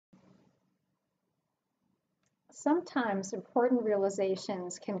Sometimes important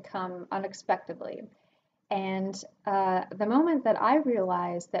realizations can come unexpectedly. And the moment that I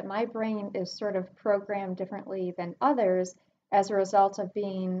realized that my brain is sort of programmed differently than others as a result of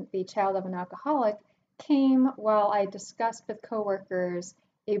being the child of an alcoholic came while I discussed with coworkers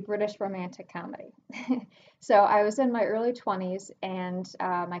a British romantic comedy. So I was in my early 20s, and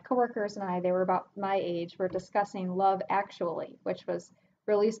my coworkers and I, they were about my age, were discussing Love Actually, which was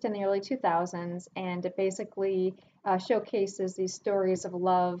released in the early 2000s, and it basically showcases these stories of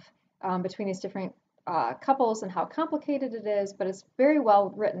love between these different couples and how complicated it is, but it's very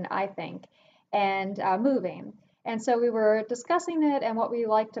well written, I think, and moving. And so we were discussing it and what we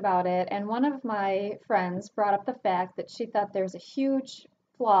liked about it, and one of my friends brought up the fact that she thought there's a huge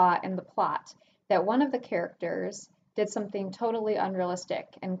flaw in the plot, that one of the characters did something totally unrealistic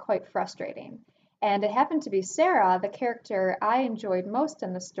and quite frustrating. And it happened to be Sarah, the character I enjoyed most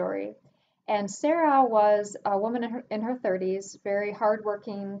in the story. And Sarah was a woman in her 30s, very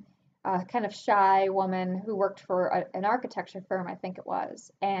hardworking, kind of shy woman who worked for an architecture firm, I think it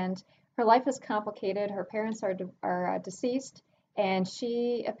was. And her life is complicated. Her parents are deceased, and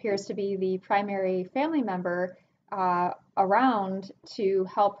she appears to be the primary family member around to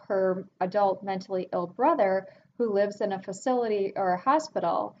help her adult mentally ill brother who lives in a facility or a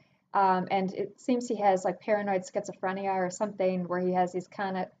hospital. And it seems he has like paranoid schizophrenia or something where he has these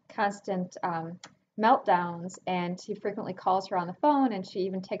kind of constant meltdowns, and he frequently calls her on the phone, and she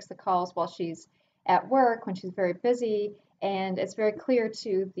even takes the calls while she's at work when she's very busy. And it's very clear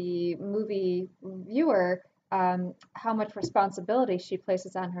to the movie viewer how much responsibility she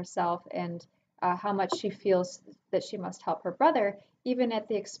places on herself, and how much she feels that she must help her brother, even at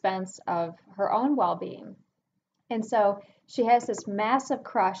the expense of her own well-being. And so she has this massive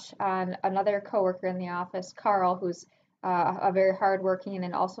crush on another coworker in the office, Carl, who's a very hardworking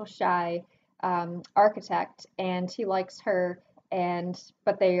and also shy architect, and he likes her, and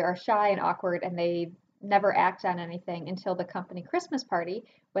but they are shy and awkward, and they never act on anything until the company Christmas party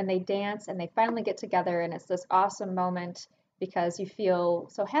when they dance and they finally get together, and it's this awesome moment because you feel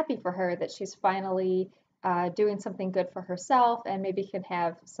so happy for her that she's finally doing something good for herself and maybe can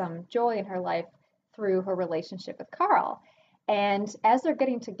have some joy in her life through her relationship with Carl. And as they're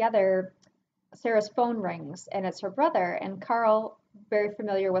getting together, Sarah's phone rings and it's her brother, and Carl, very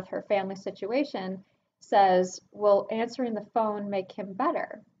familiar with her family situation, says, "Will answering the phone make him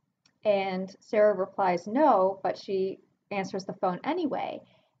better?" And Sarah replies, "No," but she answers the phone anyway.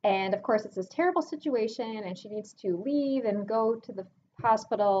 And of course, it's this terrible situation, and she needs to leave and go to the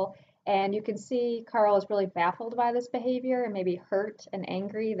hospital. And you can see Carl is really baffled by this behavior and maybe hurt and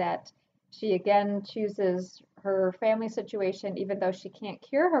angry that she again chooses her family situation, even though she can't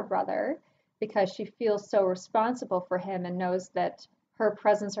cure her brother, because she feels so responsible for him and knows that her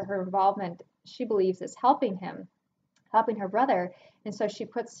presence or her involvement, she believes, is helping him, helping her brother. And so she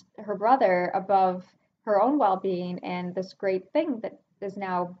puts her brother above her own well-being and this great thing that is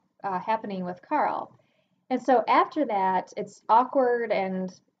now happening with Carl. And so after that, it's awkward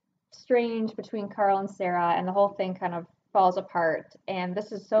and strange between Carl and Sarah, and the whole thing kind of falls apart. And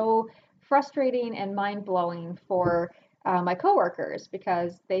this is so frustrating and mind-blowing for my coworkers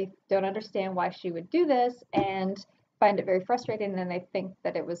because they don't understand why she would do this and find it very frustrating, and they think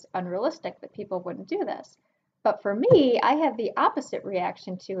that it was unrealistic that people wouldn't do this. But for me, I had the opposite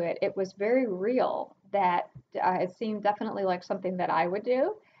reaction to it. It was very real, that it seemed definitely like something that I would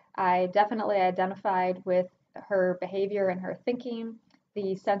do. I definitely identified with her behavior and her thinking,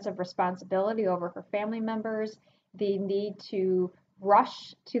 the sense of responsibility over her family members, the need to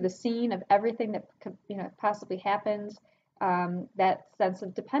rush to the scene of everything that could, possibly happens. That sense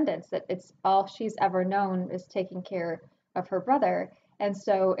of dependence, that it's all she's ever known is taking care of her brother. And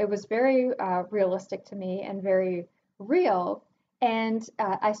so it was very realistic to me and very real. And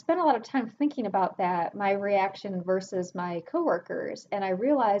I spent a lot of time thinking about that, my reaction versus my coworkers. And I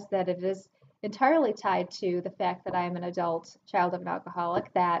realized that it is entirely tied to the fact that I am an adult child of an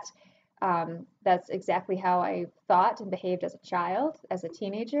alcoholic, that that's exactly how I thought and behaved as a child, as a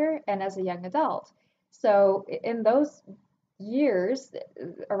teenager, and as a young adult. So in those years,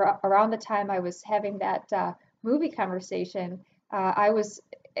 around the time I was having that movie conversation, I was,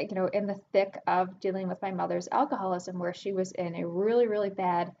 in the thick of dealing with my mother's alcoholism, where she was in a really, really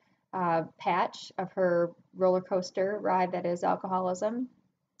bad patch of her roller coaster ride that is alcoholism.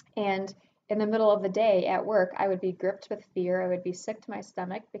 And in the middle of the day at work, I would be gripped with fear. I would be sick to my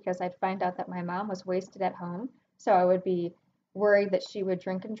stomach because I'd find out that my mom was wasted at home. So I would be worried that she would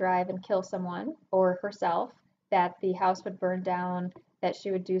drink and drive and kill someone or herself, that the house would burn down, that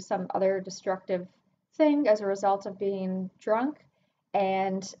she would do some other destructive thing as a result of being drunk.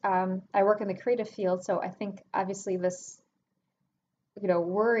 And I work in the creative field, so I think obviously this,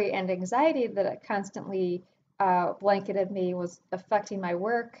 worry and anxiety that constantly blanketed me was affecting my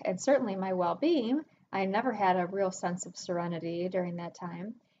work and certainly my well-being. I never had a real sense of serenity during that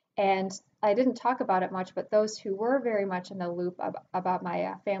time. And I didn't talk about it much, but those who were very much in the loop about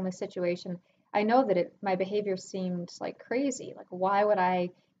my family situation, I know that my behavior seemed like crazy. Like, why would I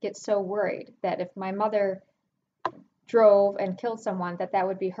get so worried that if my mother drove and killed someone, that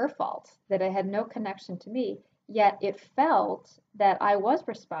would be her fault, that it had no connection to me? Yet it felt that I was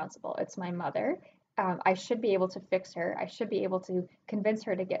responsible. It's my mother. I should be able to fix her. I should be able to convince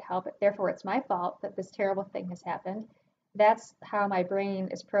her to get help. Therefore, it's my fault that this terrible thing has happened. That's how my brain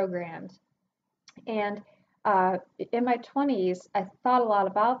is programmed. And in my 20s, I thought a lot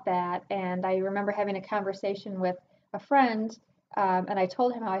about that. And I remember having a conversation with a friend, and I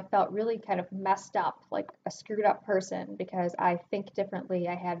told him how I felt really kind of messed up, like a screwed up person, because I think differently.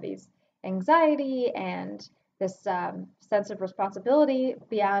 I have these anxiety and this sense of responsibility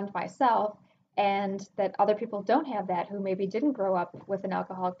beyond myself, and that other people don't have that who maybe didn't grow up with an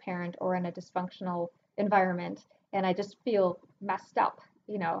alcoholic parent or in a dysfunctional environment. And I just feel messed up.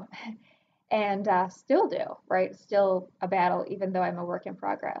 And still do, right? Still a battle, even though I'm a work in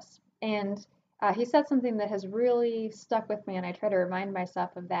progress. And he said something that has really stuck with me, and I try to remind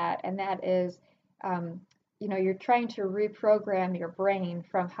myself of that, and that is, um, you're trying to reprogram your brain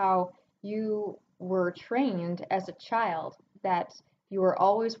from how you were trained as a child, that you were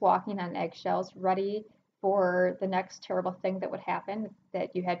always walking on eggshells, ready for the next terrible thing that would happen,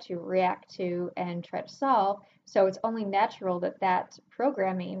 that you had to react to and try to solve. So it's only natural that that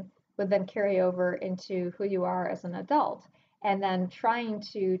programming would then carry over into who you are as an adult. And then trying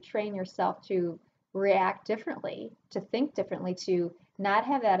to train yourself to react differently, to think differently, to not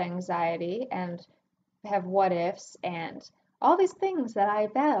have that anxiety and have what ifs and all these things that I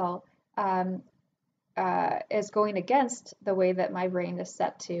battle, is going against the way that my brain is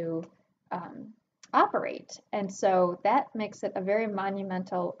set to um, operate. And so that makes it a very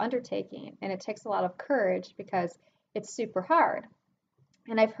monumental undertaking. And it takes a lot of courage because it's super hard.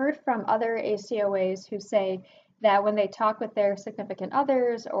 And I've heard from other ACOAs who say that when they talk with their significant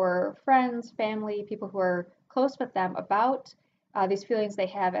others or friends, family, people who are close with them about these feelings they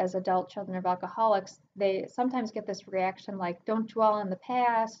have as adult children of alcoholics, they sometimes get this reaction like, don't dwell on the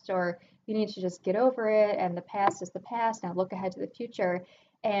past, or you need to just get over it, and the past is the past, now look ahead to the future.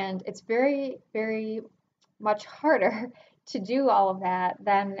 And it's very, very much harder to do all of that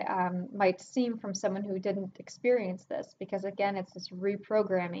than might seem from someone who didn't experience this, because again, it's this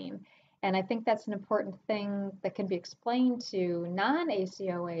reprogramming. And I think that's an important thing that can be explained to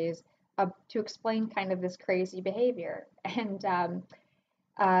non-ACOAs, to explain kind of this crazy behavior. And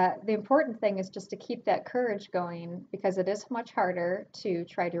the important thing is just to keep that courage going, because it is much harder to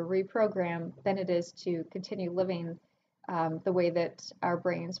try to reprogram than it is to continue living the way that our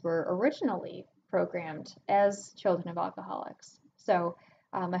brains were originally programmed as children of alcoholics. So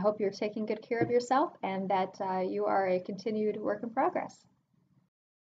I hope you're taking good care of yourself and that you are a continued work in progress.